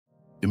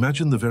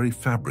Imagine the very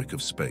fabric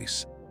of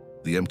space,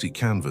 the empty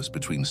canvas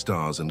between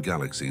stars and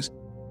galaxies,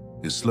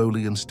 is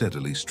slowly and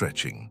steadily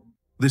stretching.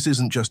 This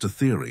isn't just a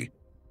theory.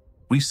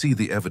 We see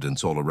the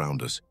evidence all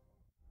around us.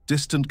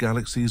 Distant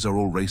galaxies are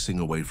all racing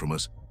away from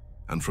us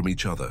and from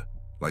each other,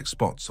 like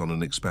spots on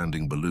an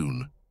expanding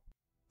balloon.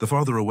 The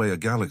farther away a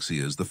galaxy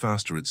is, the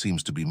faster it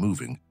seems to be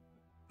moving,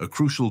 a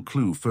crucial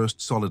clue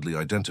first solidly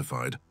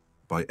identified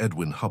by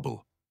Edwin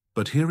Hubble.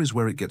 But here is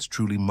where it gets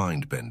truly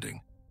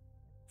mind-bending.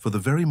 For the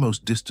very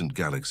most distant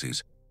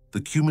galaxies,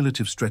 the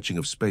cumulative stretching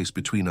of space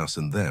between us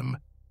and them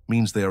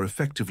means they are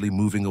effectively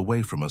moving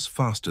away from us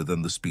faster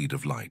than the speed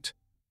of light.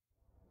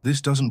 This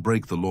doesn't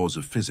break the laws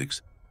of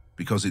physics,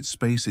 because it's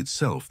space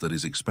itself that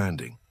is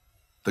expanding.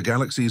 The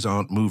galaxies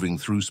aren't moving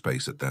through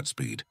space at that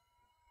speed.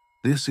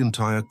 This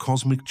entire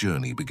cosmic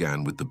journey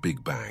began with the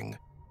Big Bang,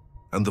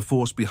 and the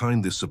force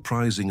behind this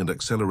surprising and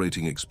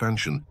accelerating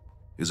expansion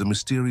is a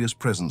mysterious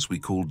presence we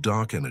call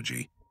dark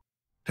energy,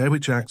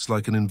 which acts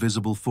like an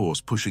invisible force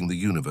pushing the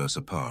universe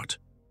apart.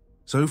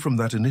 So from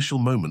that initial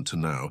moment to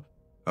now,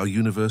 our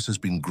universe has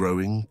been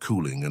growing,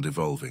 cooling, and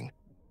evolving,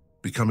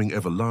 becoming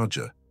ever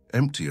larger,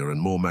 emptier,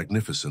 and more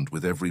magnificent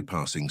with every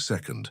passing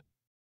second.